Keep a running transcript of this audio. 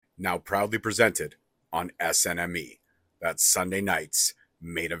now proudly presented on SNME. That's Sunday night's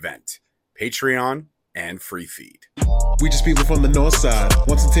main event. Patreon and free feed. We just people from the north side.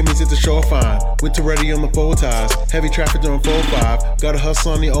 Once the Timmy's at the shore fine. Winter ready on the four ties. Heavy traffic during 4-5. Gotta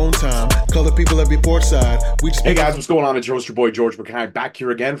hustle on your own time. Color people every port side. Hey guys, what's going on? It's your host, your boy George McKay, back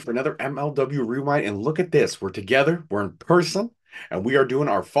here again for another MLW Rewind. And look at this. We're together, we're in person, and we are doing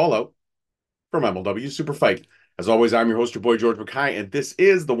our fallout from MLW Superfight. As always, I'm your host, your boy George McKay, and this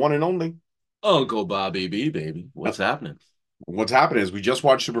is the one and only Uncle Bobby B, baby. What's happening? What's happening is we just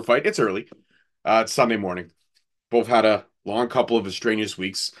watched Superfight. It's early. It's Sunday morning. Both had a long couple of strenuous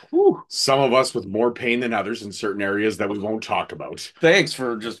weeks. Whew. Some of us with more pain than others in certain areas that we won't talk about. Thanks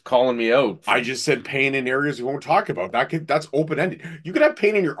for just calling me out. I just said pain in areas we won't talk about. That's open-ended. You could have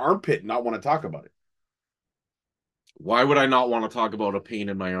pain in your armpit and not want to talk about it. Why would I not want to talk about a pain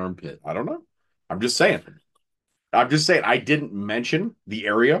in my armpit? I don't know. I'm just saying. I didn't mention the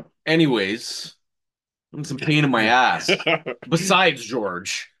area. Anyways, I'm some pain in my ass. Besides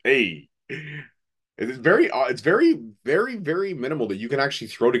George. Hey. It's very, very minimal that you can actually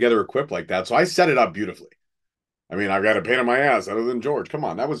throw together a quip like that. So I set it up beautifully. I mean, I've got a pain in my ass other than George. Come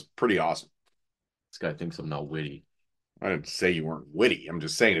on, that was pretty awesome. This guy thinks I'm not witty. I didn't say you weren't witty. I'm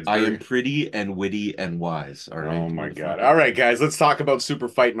just saying I am pretty and witty and wise. All right. Oh my God. All right, guys, let's talk about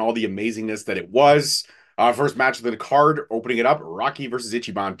Superfight and all the amazingness that it was. First match of the card, opening it up, Rocky versus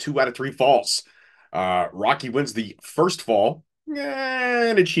Ichiban, 2 out of 3 falls. Rocky wins the first fall in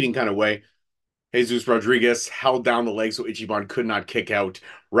a cheating kind of way. Jesus Rodriguez held down the leg so Ichiban could not kick out.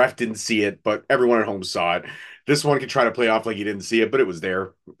 Ref didn't see it, but everyone at home saw it. This one could try to play off like he didn't see it, but it was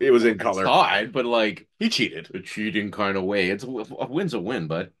there. It was in color. Saw it, but like he cheated. A cheating kind of way. It's a win's a win,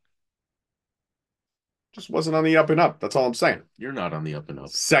 but just wasn't on the up and up. That's all I'm saying. You're not on the up and up.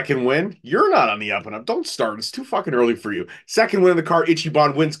 Second win, you're not on the up and up. Don't start. It's too fucking early for you. Second win in the card,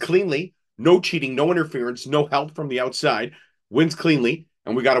 Ichiban wins cleanly. No cheating, no interference, no help from the outside. Wins cleanly,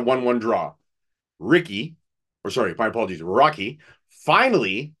 and we got a 1-1 draw. Rocky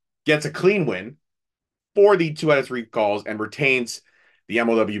finally gets a clean win for the 2 out of 3 calls and retains the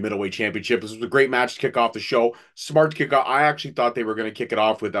MLW Middleweight Championship. This was a great match to kick off the show. Smart to kick off. I actually thought they were going to kick it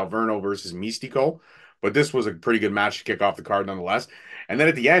off with Alverno versus Mystico, but this was a pretty good match to kick off the card nonetheless. And then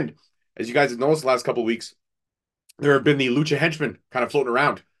at the end, as you guys have noticed the last couple of weeks, there have been the Lucha henchmen kind of floating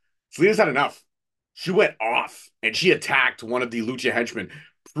around. Selena's had enough. She went off and she attacked one of the Lucha henchmen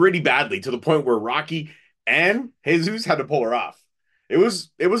pretty badly to the point where Rocky and Jesus had to pull her off. It was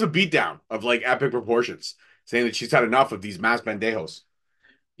a beatdown of like epic proportions, saying that she's had enough of these mass bandejos.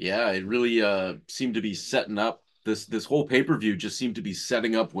 Yeah, it really seemed to be setting up this whole pay-per-view just seemed to be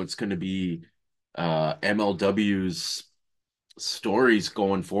setting up what's going to be MLW's stories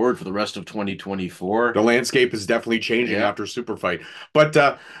going forward for the rest of 2024. The landscape is definitely changing after Superfight. But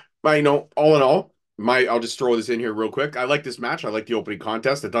all in all, I'll just throw this in here real quick. I like this match. I like the opening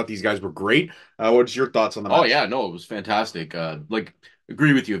contest. I thought these guys were great. What's your thoughts on the match? Oh yeah, no, it was fantastic.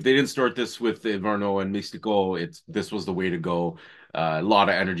 Agree with you. If they didn't start this with Inverno and Mystico, this was the way to go. A lot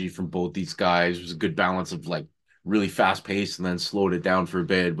of energy from both these guys. It was a good balance of like really fast pace and then slowed it down for a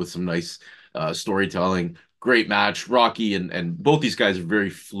bit with some nice storytelling. Great match. Rocky and both these guys are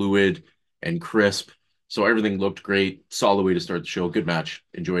very fluid and crisp. So everything looked great. Solid way to start the show. Good match.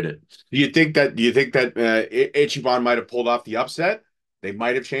 Enjoyed it. Do you think that Ichiban might have pulled off the upset? They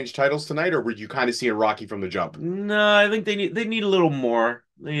might have changed titles tonight, or were you kind of seeing Rocky from the jump? No, I think they need a little more.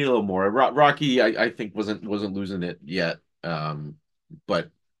 They need a little more. Rocky, I think wasn't losing it yet. But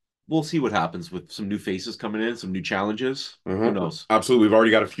we'll see what happens with some new faces coming in, some new challenges. Mm-hmm. Who knows? Absolutely. We've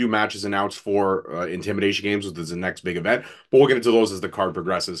already got a few matches announced for Intimidation Games, which is the next big event. But we'll get into those as the card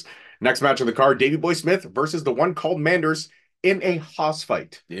progresses. Next match on the card, Davey Boy Smith versus the one called Manders in a hoss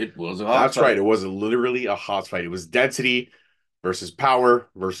fight. It was a hoss That's fight. Right. It was literally a hoss fight. It was density versus power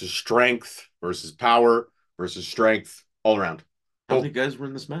versus strength versus power versus strength all around. How many guys were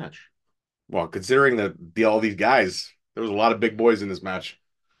in this match? Well, considering all these guys, there was a lot of big boys in this match.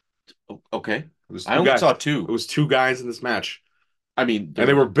 Okay. I only saw 2. It was 2 guys in this match. I mean, and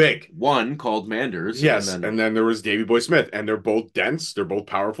they were big. One called Manders. Yes, and then there was Davey Boy Smith, and they're both dense, they're both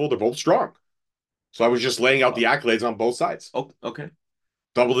powerful, they're both strong. So I was just laying out the accolades on both sides. Oh, okay.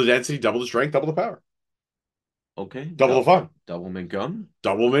 Double the density, double the strength, double the power. Okay. Double the fun. Double mint gum.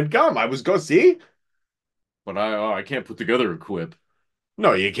 Double mint gum. I was going see, but I can't put together a quip.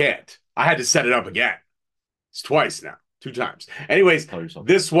 No, you can't. I had to set it up again. It's twice now, 2 times. Anyways,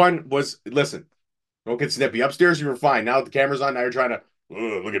 this one was listen. Don't get snippy. Upstairs, you were fine. Now that the camera's on, now you're trying to,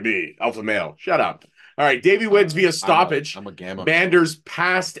 look at me, alpha male. Shut up. All right, Davey wins via stoppage. I'm a gamma. Manders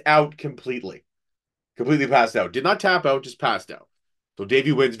passed out completely. Completely passed out. Did not tap out, just passed out. So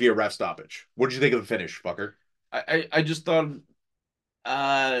Davey wins via ref stoppage. What did you think of the finish, fucker? I just thought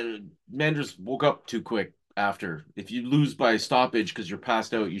uh Manders woke up too quick after. If you lose by stoppage because you're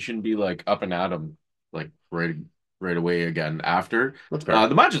passed out, you shouldn't be like up and at him like right away again after. That's fair.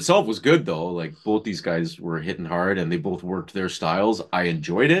 The match itself was good though. Like both these guys were hitting hard and they both worked their styles. I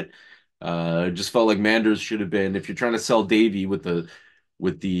enjoyed it. Just felt like Manders should have been if you're trying to sell Davey with the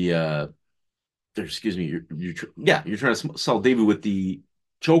excuse me, you're trying to sell Davey with the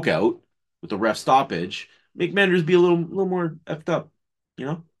choke out with the ref stoppage. Make Manders be a little more effed up, you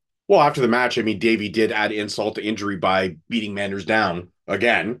know? Well, after the match, I mean, Davey did add insult to injury by beating Manders down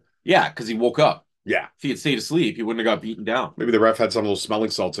again. Yeah, because he woke up. Yeah. If he had stayed asleep, he wouldn't have got beaten down. Maybe the ref had some of those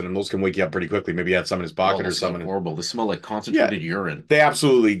smelling salts in him. Those can wake you up pretty quickly. Maybe he had some in his pocket or something. Horrible. They smell like concentrated urine. They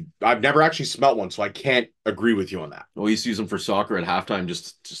absolutely. I've never actually smelt one, so I can't agree with you on that. Well, we used to use them for soccer at halftime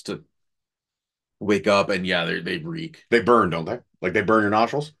just to wake up, and yeah, they reek. They burn, don't they? Like they burn your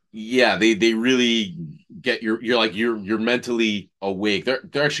nostrils. Yeah, they really get you're mentally awake.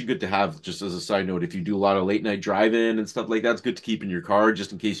 They're actually good to have. Just as a side note, if you do a lot of late night driving and stuff like that, it's good to keep in your car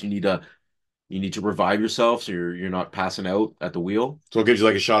just in case you need to revive yourself so you're not passing out at the wheel. So it gives you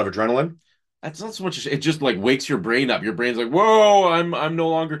like a shot of adrenaline. That's not so much. It just like wakes your brain up. Your brain's like, whoa, I'm no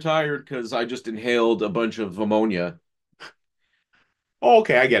longer tired because I just inhaled a bunch of ammonia. Oh,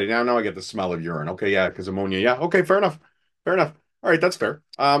 okay, I get it now. Now I get the smell of urine. Okay, yeah, because ammonia. Yeah, okay, fair enough. Fair enough. All right, that's fair.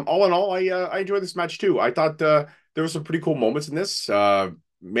 All in all, I enjoyed this match too. I thought there were some pretty cool moments in this.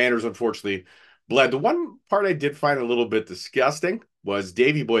 Manners unfortunately bled. The one part I did find a little bit disgusting was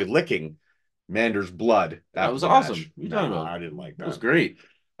Davey Boy licking Manders' blood. That was the awesome. match. You talking about? I didn't like that. That was great.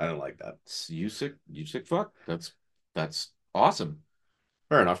 I didn't like that. You sick fuck. That's awesome.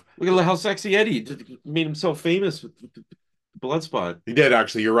 Fair enough. Look at how sexy Eddie made himself famous with the blood spot. He did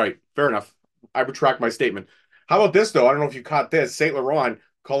actually. You're right. Fair enough. I retract my statement. How about this though? I don't know if you caught this. Saint Laurent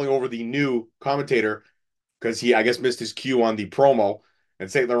calling over the new commentator because he, I guess, missed his cue on the promo,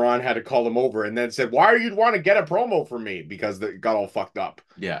 and Saint Laurent had to call him over and then said, "Why are you want to get a promo from me?" Because it got all fucked up.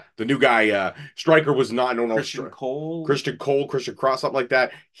 Yeah, the new guy, Striker was not. I don't know. Christian Cole, Christian Cross, something like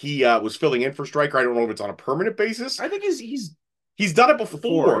that. He was filling in for Striker. I don't know if it's on a permanent basis. I think he's done it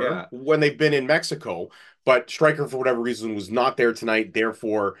before yeah. when they've been in Mexico, but Striker for whatever reason was not there tonight.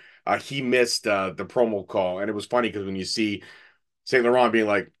 Therefore, he missed the promo call, and it was funny because when you see Saint Laurent being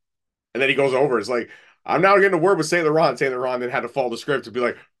like, and then he goes over, it's like, I'm now getting a word with Saint Laurent. Saint Laurent then had to follow the script to be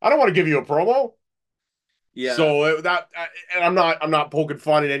like, I don't want to give you a promo. Yeah. So and I'm not poking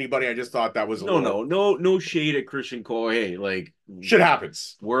fun at anybody. I just thought that was no shade at Christian Cole. Hey, like shit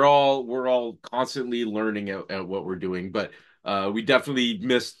happens. We're all constantly learning at what we're doing, but we definitely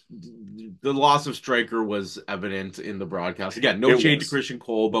missed the loss of Striker was evident in the broadcast. Again, no shade to Christian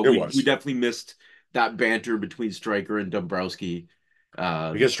Cole, but we definitely missed that banter between Striker and Dombrowski.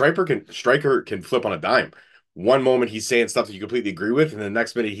 Because Striker can flip on a dime. One moment he's saying stuff that you completely agree with, and the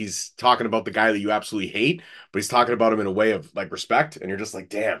next minute he's talking about the guy that you absolutely hate, but he's talking about him in a way of like respect, and you're just like,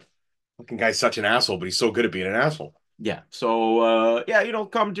 damn, fucking guy's such an asshole, but he's so good at being an asshole. Yeah. So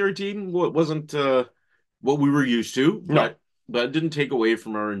commentary team wasn't what we were used to, but it didn't take away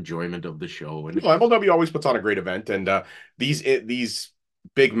from our enjoyment of the show. And MLW always puts on a great event, and these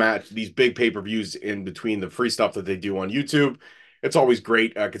big pay-per-views in between the free stuff that they do on YouTube. It's always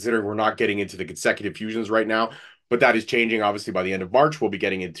great, considering we're not getting into the consecutive fusions right now, but that is changing. Obviously, by the end of March, we'll be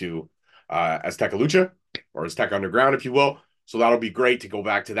getting into Azteca Lucha, or Azteca Underground, if you will. So that'll be great to go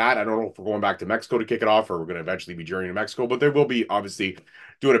back to that. I don't know if we're going back to Mexico to kick it off, or we're going to eventually be journeying to Mexico, but there will be obviously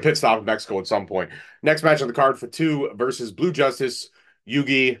doing a pit stop in Mexico at some point. Next match on the card, Fatu versus Blue Justice,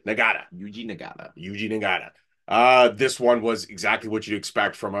 Yuji Nagata. This one was exactly what you'd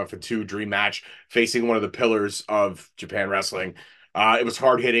expect from a Fatu dream match, facing one of the pillars of Japan wrestling. It was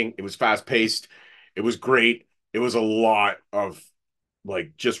hard hitting. It was fast paced. It was great. It was a lot of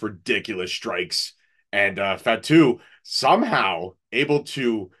like just ridiculous strikes, and Fatu somehow able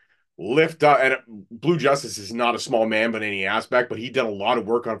to lift up. And Blue Justice is not a small man by any aspect, but he did a lot of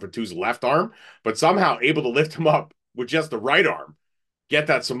work on Fatu's left arm, but somehow able to lift him up with just the right arm, get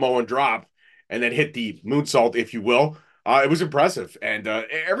that Samoan drop, and then hit the moonsault, if you will. It was impressive. And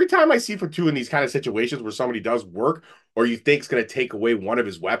every time I see Fatu in these kind of situations where somebody does work or you think is going to take away one of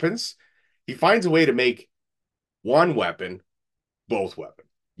his weapons, he finds a way to make one weapon both weapons.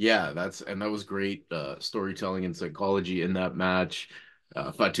 Yeah, that was great storytelling and psychology in that match.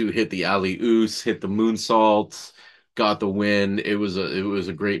 Fatu hit the alley oos, hit the moonsault, got the win. It was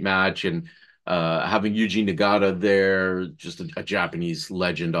a great match, and having Yuji Nagata there, just a Japanese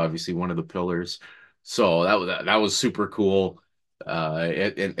legend, obviously one of the pillars. So that was super cool.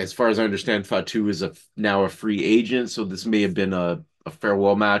 And as far as I understand, Fatu is now a free agent, so this may have been a a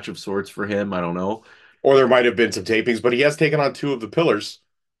farewell match of sorts for him. I don't know. Or there might have been some tapings, but he has taken on two of the pillars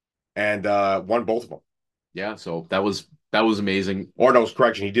and won both of them. Yeah, so that was amazing. Or no,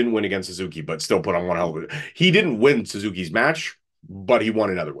 correction, he didn't win against Suzuki, but still put on one hell of a. He didn't win Suzuki's match, but he won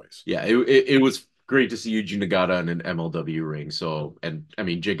in other ways. Yeah, it was great to see Yuji Nagata in an MLW ring. So, and I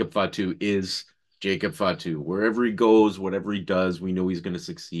mean, Jacob Fatu is Jacob Fatu. Wherever he goes, whatever he does, we know he's going to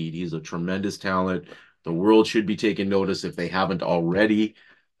succeed. He's a tremendous talent. The world should be taking notice if they haven't already.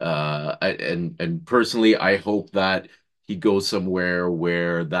 And personally, I hope that he goes somewhere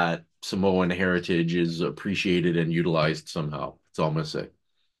where that Samoan heritage is appreciated and utilized somehow. That's all I'm going to say.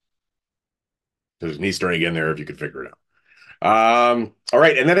 There's an Easter egg in there if you could figure it out. All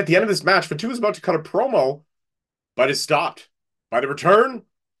right, and then at the end of this match, Fatu is about to cut a promo, but is stopped by the return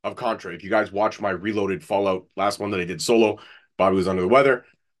of Contra. If you guys watched my Reloaded Fallout last one that I did solo, Bobby was under the weather.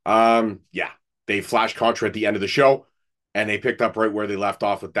 Yeah, they flashed Contra at the end of the show, and they picked up right where they left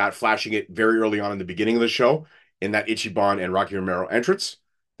off with that, flashing it very early on in the beginning of the show in that Ichiban and Rocky Romero entrance.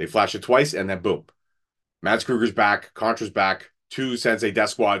 They flashed it twice, and then boom. Mads Kruger's back, Contra's back, two Sensei Death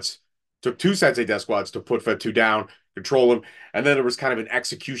Squads. Took two Sensei Death Squads to put Fatu down, control him, and then there was kind of an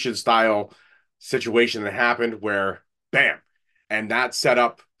execution style situation that happened where bam. And that set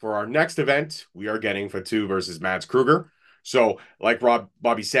up for our next event. We are getting Fatu versus Mads Kruger. So, like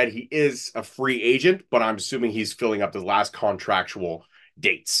Bobby said, he is a free agent, but I'm assuming he's filling up the last contractual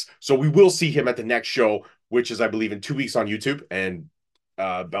dates. So we will see him at the next show, which is, I believe, in 2 weeks on YouTube and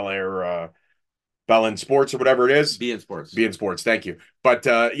Bel Air Bellin Sports or whatever it is. Be in sports. Be in sports. Thank you. But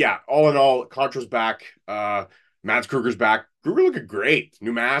yeah, all in all, Contra's back. Mads Kruger's back. Kruger looking great.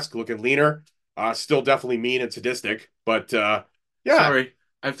 New mask, looking leaner. Still definitely mean and sadistic. But yeah. Sorry,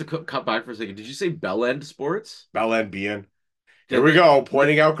 I have to cut back for a second. Did you say Bell End Sports? Bellin being. Here we go,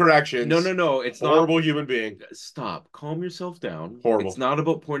 pointing out corrections. No. It's horrible not. human being. Stop. Calm yourself down. Horrible. It's not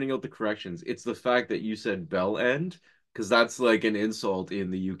about pointing out the corrections. It's the fact that you said Bell End, because that's like an insult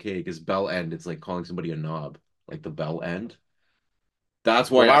in the UK. Because Bell End, it's like calling somebody a knob, like the Bell End. That's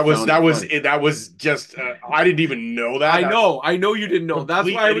why that was just I didn't even know that. I know you didn't know.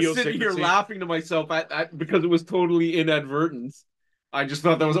 That's why I was sitting here idiosyncrasy. laughing to myself at because it was totally inadvertent. I just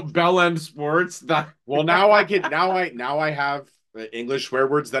thought that was a Bell End Sports. That Well, now I have English swear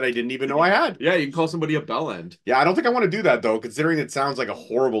words that I didn't even know I had. Yeah, you can call somebody a Bell End. Yeah, I don't think I want to do that though, considering it sounds like a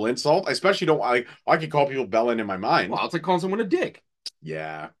horrible insult. I especially don't I could call people Bellin in my mind. Well, it's like calling someone a dick.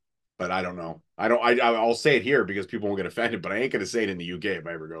 Yeah, but I don't know. I'll say it here because people won't get offended, but I ain't gonna say it in the UK if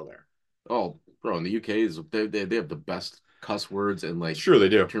I ever go there. Oh, bro, in the UK they have the best cuss words and like Sure they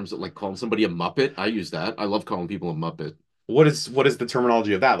do. in terms of like calling somebody a Muppet. I use that. I love calling people a Muppet. What is the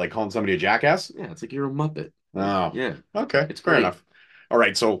terminology of that? Like calling somebody a jackass? Yeah, it's like you're a Muppet. Oh, Yeah. okay, It's fair great. enough. All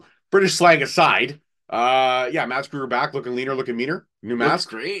right, so British slang aside, yeah, Mads Kruger back, looking leaner, looking meaner, new Looks mask.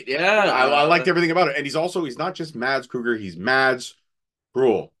 great. Yeah. I liked everything about it, and he's not just Mads Kruger, he's Mads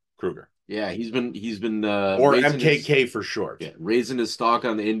Cruel Kruger, Yeah, he's been or raising MKK for short. raising his stock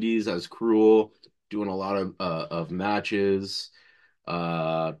on the indies as Cruel, doing a lot of matches.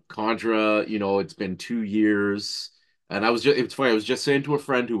 Contra, it's been 2 years. And it's funny, I was just saying to a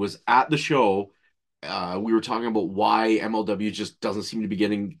friend who was at the show, we were talking about why MLW just doesn't seem to be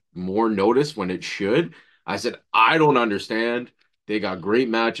getting more notice when it should. I said, I don't understand. They got great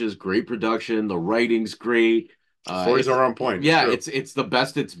matches, great production, the writing's great. Stories are on point. Yeah, True. it's the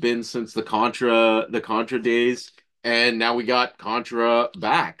best it's been since the Contra days, and now we got Contra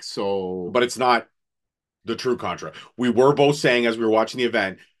back. So, But it's not the true Contra. We were both saying as we were watching the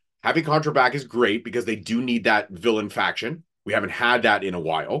event, having Contra back is great because they do need that villain faction. We haven't had that in a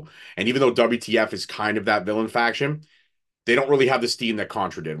while. And even though WTF is kind of that villain faction, they don't really have the steam that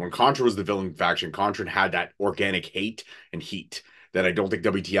Contra did. When Contra was the villain faction, Contra had that organic hate and heat that I don't think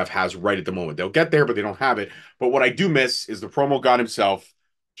WTF has right at the moment. They'll get there, but they don't have it. But what I do miss is the promo god himself,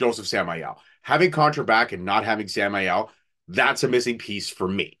 Joseph Samael. Having Contra back and not having Samael, that's a missing piece for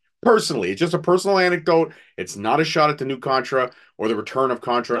me. Personally, it's just a personal anecdote. It's not a shot at the new Contra or the return of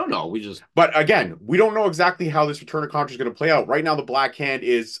Contra. no, we just But again, we don't know exactly how this return of Contra is going to play out. Right now, the Black Hand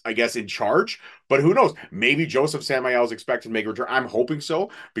is, I guess, in charge. But who knows? Maybe Joseph Samael is expected to make a return. I'm hoping so,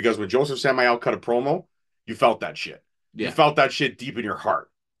 because when Joseph Samael cut a promo, you felt that shit. Yeah. You felt that shit deep in your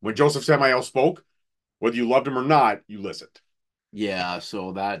heart. When Joseph Samael spoke, whether you loved him or not, you listened. Yeah,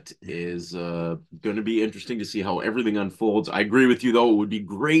 so that is going to be interesting to see how everything unfolds. I agree with you, though. It would be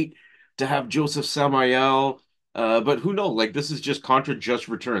great to have Joseph Samael, but who knows? Like, this is just Contra just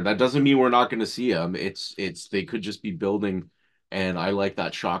returned. That doesn't mean we're not going to see him. It's they could just be building, and I like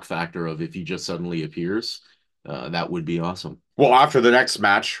that shock factor of if he just suddenly appears. That would be awesome. Well, after the next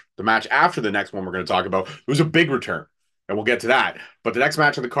match, the match after the next one we're going to talk about, it was a big return. and we'll get to that. But the next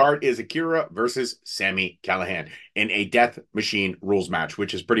match on the card is Akira versus Sami Callihan in a Death Machine rules match,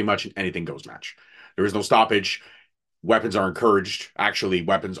 which is pretty much an anything goes match. There is no stoppage. Weapons are encouraged. Actually,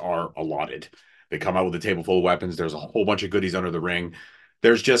 weapons are allotted. They come out with a table full of weapons. There's a whole bunch of goodies under the ring.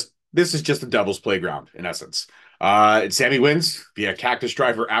 This is just a devil's playground in essence. Sammy wins via cactus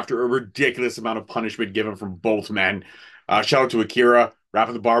driver after a ridiculous amount of punishment given from both men. Shout out to Akira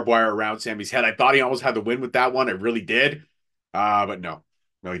wrapping the barbed wire around Sammy's head. I thought he almost had the win with that one. It really did. But no,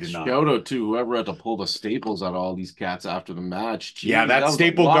 he did not. Shout out to whoever had to pull the staples out of all these cats after the match. Jeez, yeah, that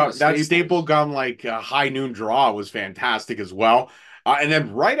staple gum like high noon draw was fantastic as well. And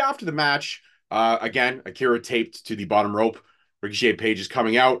then right after the match, again, Akira taped to the bottom rope. Ricochet Page is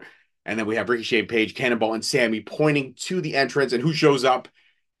coming out, and then we have Ricochet Page, Cannonball, and Sammy pointing to the entrance. And who shows up?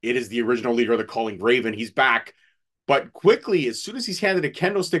 It is the original leader of the Calling, Raven. He's back, but quickly, as soon as he's handed a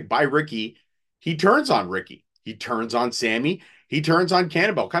kendo stick by Ricky, he turns on Ricky. He turns on Sammy. He turns on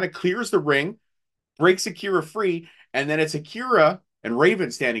Cannonball. Kind of clears the ring, breaks Akira free, and then it's Akira and Raven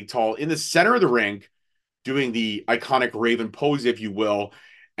standing tall in the center of the ring, doing the iconic Raven pose, if you will.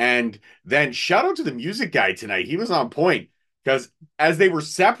 And then shout out to the music guy tonight. He was on point. Because as they were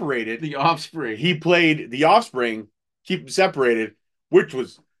separated, The Offspring. he played The Offspring, keep them separated, which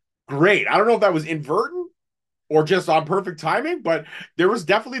was great. I don't know if that was inadvertent or just on perfect timing, but there was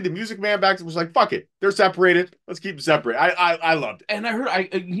definitely the music man back that was like, fuck it. They're separated. Let's keep them separate. I loved it. And I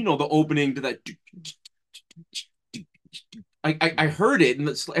heard, the opening to that. I heard it, and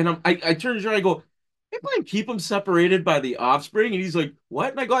I turned around and I go, if I keep them separated by The Offspring, and he's like, what?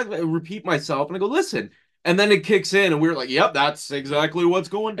 And I go, I repeat myself, and I go, listen. And then it kicks in, and we were like, yep, that's exactly what's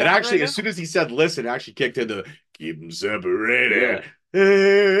going down. And actually, right as soon as he said listen, it actually kicked into keep them separated.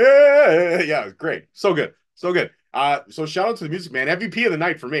 Yeah, it was great. So good. So good. So shout out to the music man. MVP of the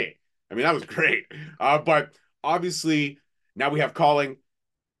night for me. I mean, that was great. But obviously, now we have Calling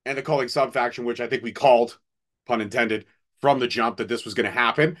and the Calling sub faction, which I think we called, pun intended, from the jump that this was going to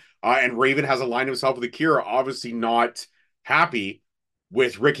happen. And Raven has aligned himself with Akira, obviously not happy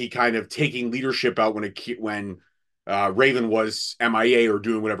with Ricky kind of taking leadership out when Raven was MIA or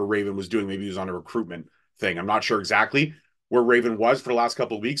doing whatever Raven was doing. Maybe he was on a recruitment thing. I'm not sure exactly where Raven was for the last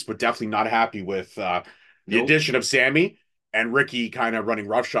couple of weeks, but definitely not happy with the addition of Sammy and Ricky kind of running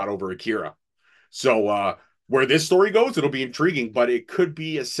roughshod over Akira. So where this story goes, it'll be intriguing, but it could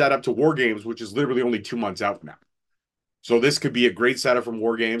be a setup to War Games, which is literally only 2 months out now. So this could be a great setup from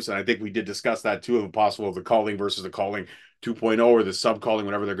War Games, and I think we did discuss that too, of a possible of the Calling versus the Calling 2.0 or the sub calling,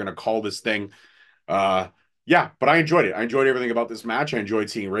 whatever they're going to call this thing. Yeah, but I enjoyed it. I enjoyed everything about this match. I enjoyed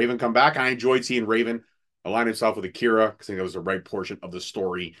seeing Raven come back. I enjoyed seeing Raven align himself with Akira because I think that was the right portion of the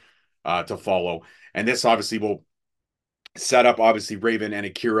story to follow. And this obviously will set up obviously Raven and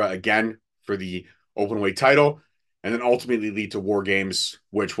Akira again for the openweight title, and then ultimately lead to War Games,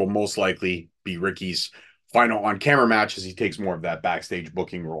 which will most likely be Ricky's final on-camera match as he takes more of that backstage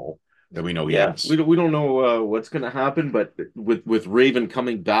booking role that we know he has. We don't know what's going to happen, but with Raven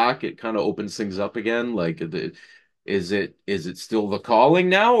coming back, it kind of opens things up again. Like, is it still the Calling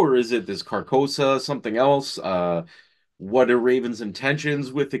now, or is it this Carcosa, something else? What are Raven's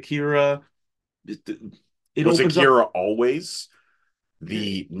intentions with Akira? Was Akira always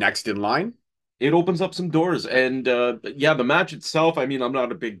the next in line? It opens up some doors, and yeah, the match itself. I mean, I'm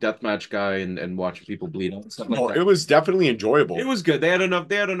not a big deathmatch guy, and watching people bleed out and stuff like that. It was definitely enjoyable. It was good. They had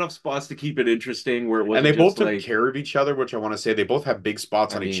enough spots to keep it interesting. Where it wasn't, and they both took care of each other, which I want to say they both have big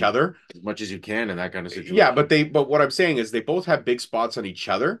spots on each other, as much as you can in that kind of situation. Yeah, but what I'm saying is they both have big spots on each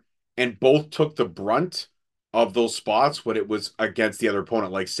other, and both took the brunt of those spots when it was against the other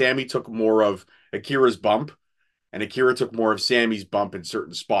opponent. Like Sammy took more of Akira's bump, and Akira took more of Sammy's bump in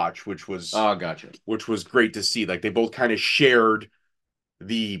certain spots, which was gotcha. Which was great to see. Like they both kind of shared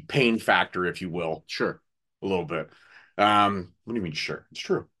the pain factor, if you will. Sure. A little bit. What do you mean sure? It's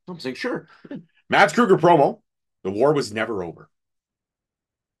true. I'm saying sure. Mads Kruger promo. The war was never over.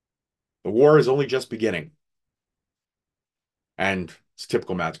 The war is only just beginning. And it's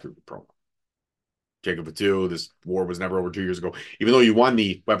typical Mads Kruger promo. Jacob Fatu, this war was never over 2 years ago. Even though you won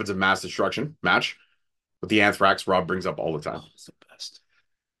the Weapons of Mass Destruction match with the Anthrax, Rob brings up all the time. It's the best.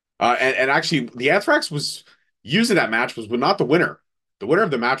 And actually, the Anthrax was used in that match was not the winner. The winner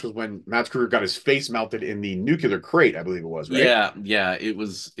of the match was when Mads Kruger got his face melted in the nuclear crate, I believe it was, right? Yeah. It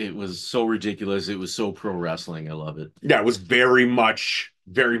was so ridiculous. It was so pro wrestling. I love it. Yeah, it was very much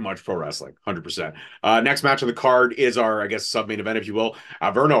pro wrestling, 100%. Next match on the card is our, I guess, sub-main event, if you will.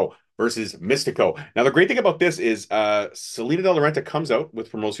 Averno versus Mystico. Now, the great thing about this is Selena De La Renta comes out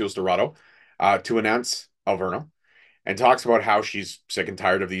with Promocios Dorado to announce Averno and talks about how she's sick and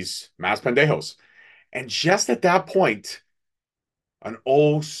tired of these mass pendejos. And just at that point, an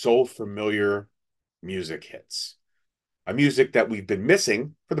oh so familiar music hits. A music that we've been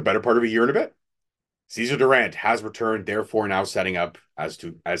missing for the better part of a year and a bit. Cesar Durant has returned, therefore now setting up as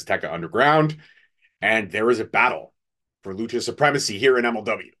to Azteca Underground, and there is a battle for lucha supremacy here in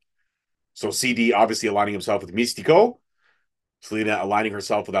MLW. So CD obviously aligning himself with Mystico, Selena aligning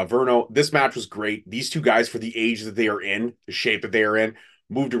herself with Alverno. This match was great. These two guys, for the age that they are in, the shape that they are in,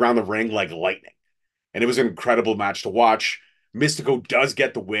 moved around the ring like lightning. And it was an incredible match to watch. Mystico does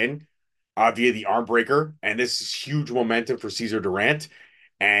get the win via the arm breaker, and this is huge momentum for Cesar Durant.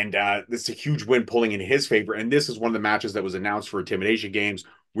 And this is a huge win pulling in his favor. And this is one of the matches that was announced for Intimidation Games.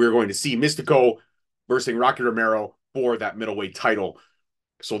 We're going to see Mystico versus Rocky Romero for that middleweight title.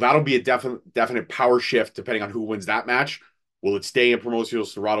 So that'll be a definite power shift depending on who wins that match. Will it stay in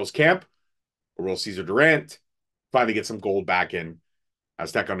Promociones Dorados camp, or will Cesar Durant finally get some gold back in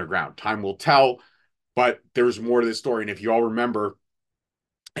Aztec Underground? Time will tell, but there's more to this story. And if you all remember,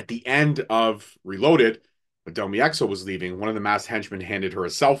 at the end of Reloaded, when Del Miexo was leaving, one of the masked henchmen handed her a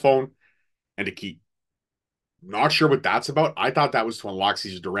cell phone and a key. Not sure what that's about. I thought that was to unlock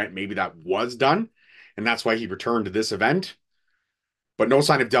Cesar Durant. Maybe that was done, and that's why he returned to this event. But no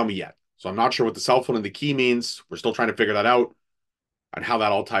sign of Delmy yet. So I'm not sure what the cell phone and the key means. We're still trying to figure that out and how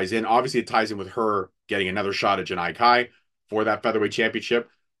that all ties in. Obviously, it ties in with her getting another shot at Janai Kai for that featherweight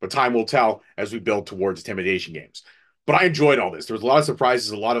championship. But time will tell as we build towards Intimidation Games. But I enjoyed all this. There was a lot of surprises,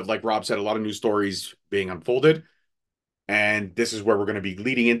 a lot of, like Rob said, a lot of new stories being unfolded. And this is where we're going to be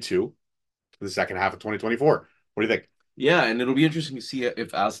leading into the second half of 2024. What do you think? Yeah, and it'll be interesting to see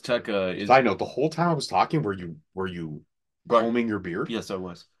if Azteca is. Side note: the whole time I was talking, were you combing your beard? Yes, I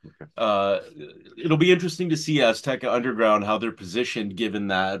was. Okay. It'll be interesting to see Azteca Underground how they're positioned, given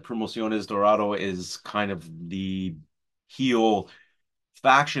that Promociones Dorado is kind of the heel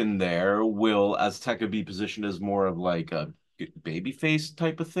faction there. Will Azteca be positioned as more of like a babyface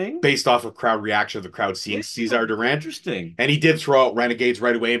type of thing? Based off of crowd reaction, the crowd seeing Cesar Durant. Interesting. And he did throw out Renegades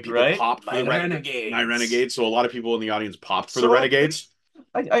right away, and people popped for My the Renegades. My Renegades. So a lot of people in the audience popped for the Renegades.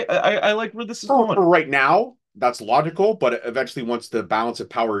 I like where this is For going. right now, that's logical, but eventually once the balance of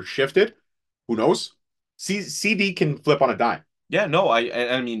power shifted, who knows? CD can flip on a dime. Yeah, no,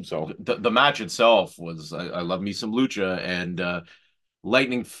 I mean, so the match itself was I love me some lucha, and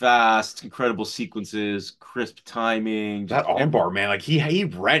lightning fast, incredible sequences, crisp timing. That armbar, man, like he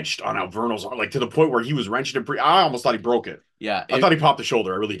wrenched on Alverno's arm, like to the point where he was wrenching it. I almost thought he broke it. Yeah, I thought he popped the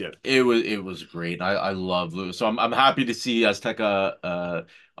shoulder. I really did. It was great. I love Lou. So I'm happy to see Azteca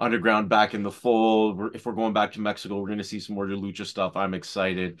Underground back in the fold. If we're going back to Mexico, we're going to see some more lucha stuff. I'm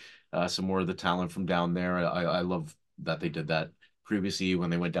excited. Some more of the talent from down there. I love that they did that previously when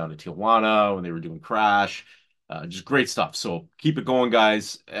they went down to Tijuana, when they were doing Crash. Just great stuff. So keep it going,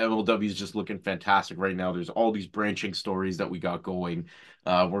 guys. MLW is just looking fantastic right now. There's all these branching stories that we got going.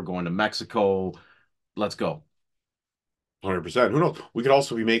 We're going to Mexico. Let's go. 100%. Who knows? We could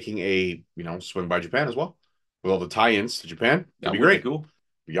also be making a swing by Japan as well with all the tie-ins to Japan. That'd be great. Cool.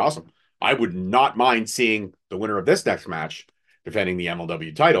 Be awesome. I would not mind seeing the winner of this next match defending the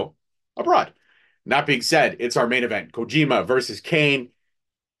MLW title abroad. And that being said, it's our main event: Kojima versus Kane,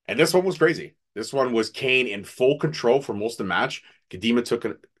 and this one was crazy. This one was Kane in full control for most of the match. Kojima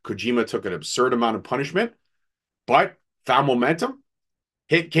took an absurd amount of punishment, but found momentum,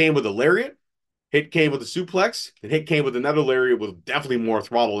 hit Kane with a lariat, hit Kane with a suplex, and hit Kane with another lariat with definitely more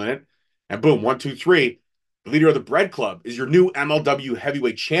throttle in it. And boom, 1, 2, 3. The leader of the Bread Club is your new MLW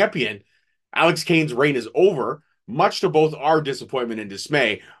heavyweight champion. Alex Kane's reign is over, much to both our disappointment and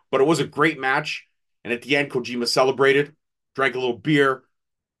dismay. But it was a great match. And at the end, Kojima celebrated, drank a little beer,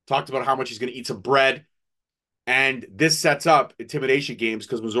 talked about how much he's going to eat some bread. And this sets up Intimidation Games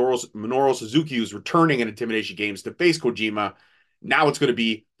because Minoru Suzuki is returning in Intimidation Games to face Kojima. Now it's going to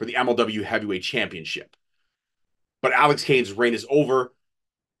be for the MLW Heavyweight Championship. But Alex Kane's reign is over.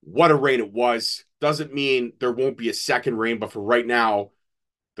 What a reign it was. Doesn't mean there won't be a second reign, but for right now,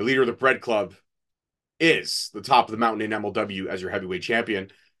 the leader of the Bread Club is the top of the mountain in MLW as your heavyweight champion.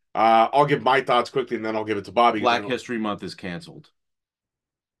 I'll give my thoughts quickly, and then I'll give it to Bobby. Black History Month is canceled.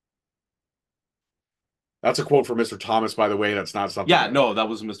 That's a quote from Mr. Thomas, by the way. That's not something. Yeah, no, that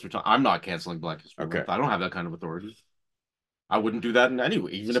was Mr. Thomas. I'm not canceling Black History Okay. Month. I don't have that kind of authority. I wouldn't do that in any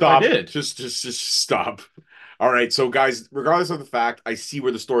way, even Stop. if I did. Just stop. All right, so guys, regardless of the fact, I see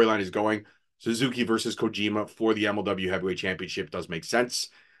where the storyline is going. Suzuki versus Kojima for the MLW Heavyweight Championship does make sense.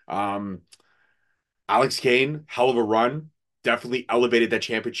 Alex Kane, hell of a run. Definitely elevated that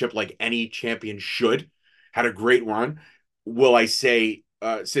championship like any champion should. Had a great run. Will I say,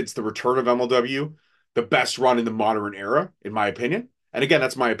 since the return of MLW, the best run in the modern era, in my opinion. And again,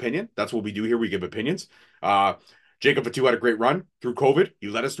 that's my opinion. That's what we do here. We give opinions. Uh, Jacob Fatu had a great run through COVID. He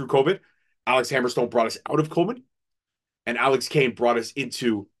led us through COVID. Alex Hammerstone brought us out of COVID, and Alex Kane brought us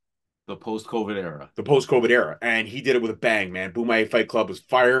into The post-COVID era. the post-COVID era, and he did it with a bang, man. Boomay Fight Club was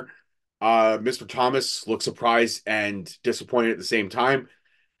fire. Mr. Thomas looked surprised and disappointed at the same time.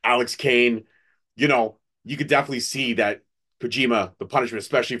 Alex Kane, you know, you could definitely see that Kojima, the punishment,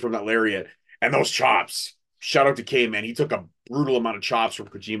 especially from that lariat and those chops. Shout out to Kane, man. He took a brutal amount of chops from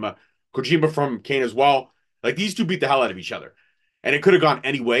Kojima. Kojima from Kane as well. Like these two beat the hell out of each other. And it could have gone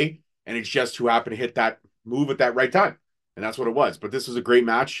any way. And it's just who happened to hit that move at that right time. And that's what it was. But this was a great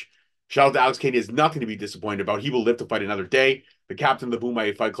match. Shout out to Alex Kane. He has nothing to be disappointed about. He will live to fight another day. The captain of the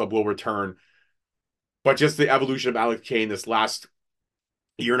Boomay Fight Club will return. But just the evolution of Alex Kane this last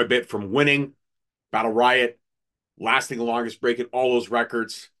year and a bit from winning Battle Riot, lasting the longest, breaking all those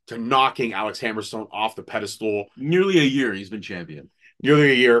records, to knocking Alex Hammerstone off the pedestal. Nearly a year he's been champion.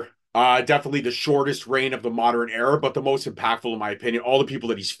 Nearly a year. Definitely the shortest reign of the modern era, but the most impactful in my opinion. All the people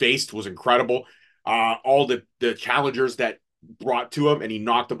that he's faced was incredible. All the challengers that brought to him, and he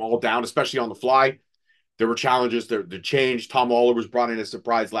knocked them all down, especially on the fly. There were challenges that changed. Tom Lawler was brought in as a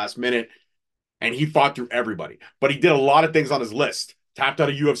surprise last minute, and he fought through everybody. But he did a lot of things on his list. Tapped out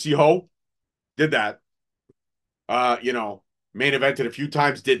a UFC ho, did that. Main evented a few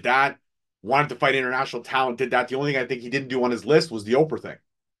times, did that. Wanted to fight international talent, did that. The only thing I think he didn't do on his list was the Oprah thing.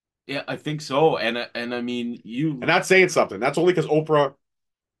 Yeah, I think so. And I mean, And that's saying something. That's only because Oprah's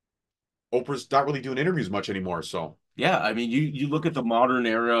not really doing interviews much anymore. So yeah, I mean, you look at the modern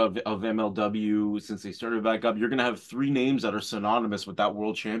era of MLW since they started back up, you're gonna have three names that are synonymous with that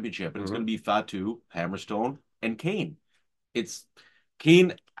world championship, and it's gonna be Fatu, Hammerstone, and Kane. It's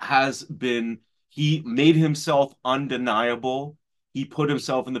Kane has been he made himself undeniable. He put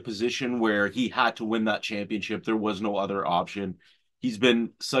himself in the position where he had to win that championship. There was no other option. He's been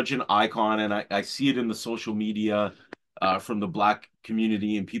such an icon, and I see it in the social media from the Black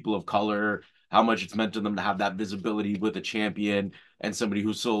community and people of color, how much it's meant to them to have that visibility with a champion and somebody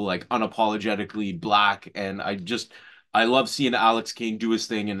who's so like unapologetically Black. And I love seeing Alex King do his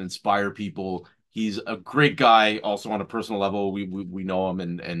thing and inspire people. He's a great guy. Also on a personal level, we know him,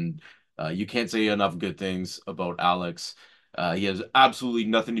 and you can't say enough good things about Alex. He has absolutely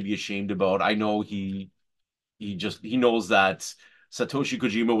nothing to be ashamed about. I know he knows that Satoshi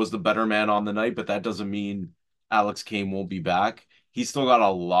Kojima was the better man on the night, but that doesn't mean Alex Kane won't be back. He's still got a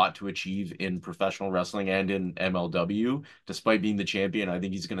lot to achieve in professional wrestling and in MLW. Despite being the champion, I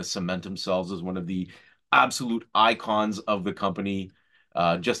think he's going to cement himself as one of the absolute icons of the company.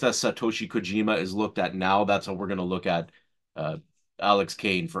 Just as Satoshi Kojima is looked at now, that's how we're going to look at uh, Alex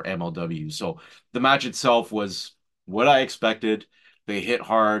Kane for MLW. So the match itself was what I expected. They hit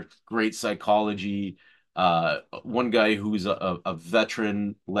hard, great psychology. One guy who's a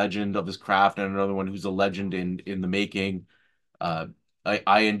veteran legend of his craft, and another one who's a legend in the making. Uh,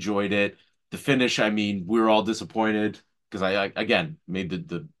 I enjoyed it. The finish, I mean, we were all disappointed because I again made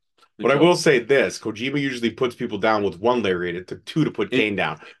the But I will say this: Kojima usually puts people down with one lariat. It took two to put Kane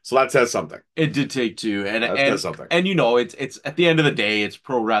down, so that says something. It did take two, and That says something. and it's at the end of the day, it's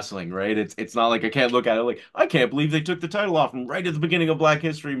pro wrestling, right? It's not like I can't look at it like I can't believe they took the title off him right at the beginning of Black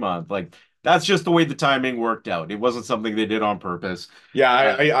History Month. Like that's just the way the timing worked out. It wasn't something they did on purpose. Yeah,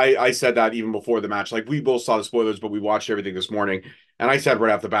 I said that even before the match. Like we both saw the spoilers, but we watched everything this morning, and I said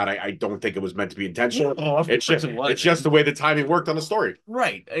right off the bat, I don't think it was meant to be intentional. It's just the way the timing worked on the story.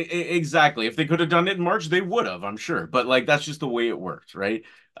 Right, exactly. If they could have done it in March, they would have, I'm sure. But like that's just the way it worked, right?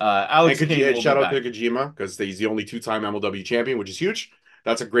 Alex Kane will shout be out to back. Kojima because he's the only two-time MLW champion, which is huge.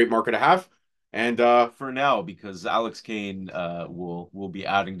 That's a great marker to have. And For now, because Alex Kane will be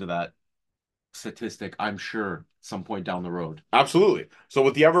adding to that statistic, I'm sure, some point down the road. absolutely. So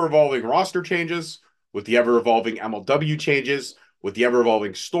with the ever-evolving roster changes, with the ever-evolving MLW changes, with the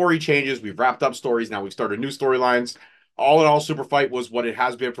ever-evolving story changes, we've wrapped up stories. Now we've started new storylines. All in all, Superfight was what it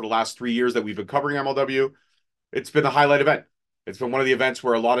has been for the last 3 years that we've been covering MLW. It's been a highlight event. It's been one of the events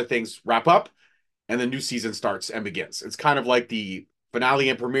where a lot of things wrap up and the new season starts and begins. It's kind of like the finale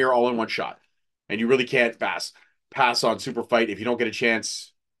and premiere all in one shot. And you really can't pass on Superfight. If you don't get a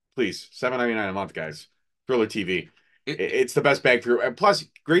chance, please, $7.99 a month, guys. Thriller TV. It's the best bang for you. And plus,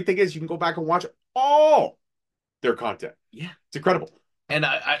 great thing is you can go back and watch all their content. Yeah. It's incredible. And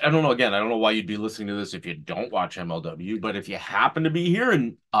I don't know, again, I don't know why you'd be listening to this if you don't watch MLW, but if you happen to be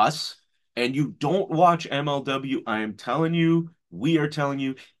hearing us and you don't watch MLW, I am telling you, we are telling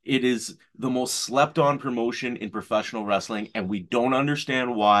you, it is the most slept on promotion in professional wrestling, and we don't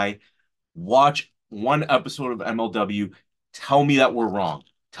understand why. Watch one episode of MLW. Tell me that we're wrong.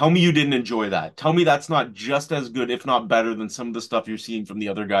 Tell me you didn't enjoy that. Tell me that's not just as good, if not better, than some of the stuff you're seeing from the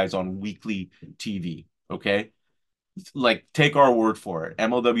other guys on weekly TV. Okay? Like, take our word for it.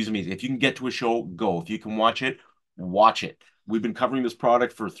 MLW is amazing. If you can get to a show, go. If you can watch it, watch it. We've been covering this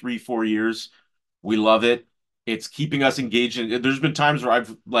product for 3-4 years. We love it. It's keeping us engaged. There's been times where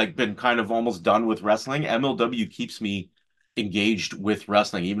I've like been kind of almost done with wrestling. MLW keeps me engaged with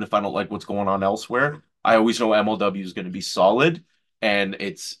wrestling, even if I don't like what's going on elsewhere. I always know MLW is going to be solid, and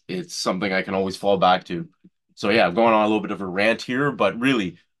it's something I can always fall back to. So yeah, I'm going on a little bit of a rant here, but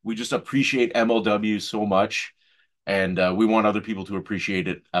really, we just appreciate MLW so much, and we want other people to appreciate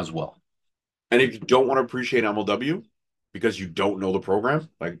it as well. And if you don't want to appreciate MLW because you don't know the program,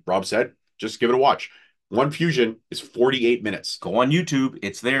 like Rob said, just give it a watch. One Fusion is 48 minutes. Go on YouTube.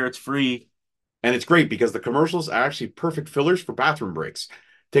 It's there. It's free. And it's great because the commercials are actually perfect fillers for bathroom breaks.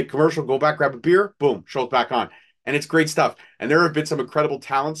 Take a commercial, go back, grab a beer, boom, show's back on. And it's great stuff. And there have been some incredible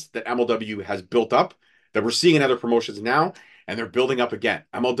talents that MLW has built up that we're seeing in other promotions now, and they're building up again.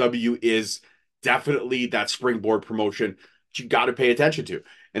 MLW is definitely that springboard promotion that you got to pay attention to.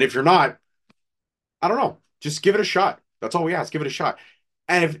 And if you're not, I don't know, just give it a shot. That's all we ask. Give it a shot.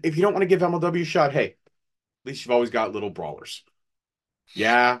 And if you don't want to give MLW a shot, hey, at least you've always got little brawlers.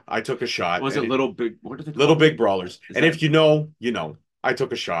 Yeah, I took a shot. Was it Little Big? What are they? Little Big Brawlers. And if you know, you know. I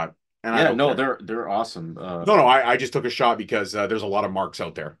took a shot. And yeah, no, they're awesome. I just took a shot because there's a lot of marks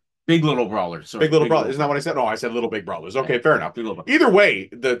out there. Big Little Brawlers. Sorry. Big Little Brawlers. Isn't that what I said? No, I said Little Big Brawlers. Okay, fair enough. Either way,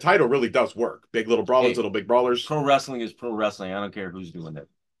 the title really does work. Big Little Brawlers, Little Big Brawlers. Pro wrestling is pro wrestling. I don't care who's doing it.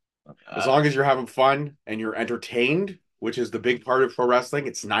 As long as you're having fun and you're entertained, which is the big part of pro wrestling,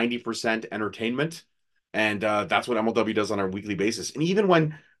 it's 90% entertainment. And that's what MLW does on a weekly basis. And even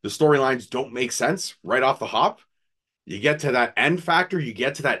when the storylines don't make sense right off the hop, you get to that end factor, you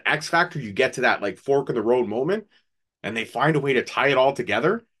get to that X factor, you get to that like fork in the road moment, and they find a way to tie it all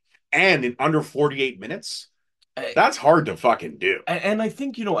together. And in under 48 minutes, that's hard to fucking do. And I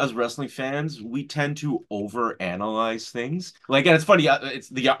think, as wrestling fans, we tend to overanalyze things. Like, and it's funny, it's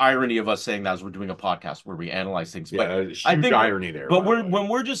the irony of us saying that as we're doing a podcast where we analyze things. Yeah, but huge irony there. But when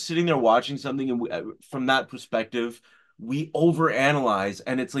we're just sitting there watching something, and from that perspective, we overanalyze,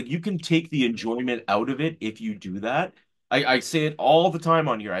 and it's like you can take the enjoyment out of it if you do that. I say it all the time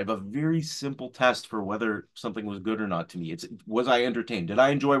on here. I have a very simple test for whether something was good or not to me. Was I entertained? Did I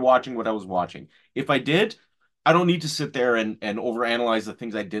enjoy watching what I was watching? If I did, I don't need to sit there and overanalyze the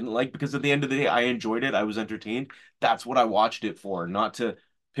things I didn't like, because at the end of the day, I enjoyed it. I was entertained. That's what I watched it for, not to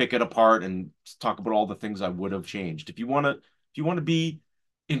pick it apart and talk about all the things I would have changed. If you want to be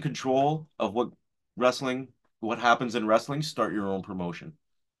in control of what happens in wrestling, start your own promotion.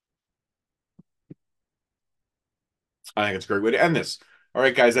 I think it's a great way to end this. All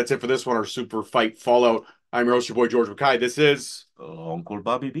right, guys, that's it for this one, our Super Fight Fallout. I'm your host, your boy, George Mackay. This is Uncle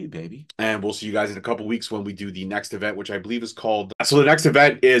Bobby B, baby. And we'll see you guys in a couple weeks when we do the next event, which I believe is called... So the next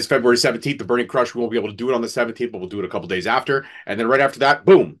event is February 17th, the Burning Crush. We won't be able to do it on the 17th, but we'll do it a couple days after. And then right after that,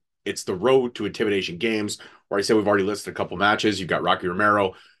 boom, it's the Road to Intimidation Games, where I said we've already listed a couple matches. You've got Rocky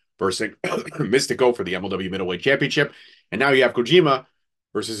Romero versus Mystico for the MLW Middleweight Championship. And now you have Kojima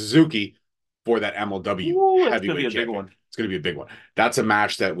versus Suzuki for that MLW Heavyweight Championship. It's going to be a big one. That's a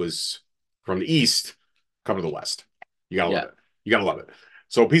match that was from the East coming to the West. You got to love it. You got to love it.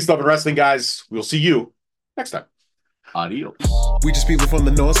 So peace, love, and wrestling, guys. We'll see you next time. Adios. We just people from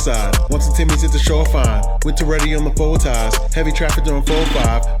the north side. Once the Timmy's at the shore fine. Winter ready on the full ties. Heavy traffic during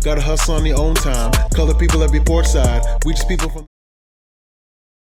 4-5. Gotta hustle on your own time. Color people at your port side. We just people from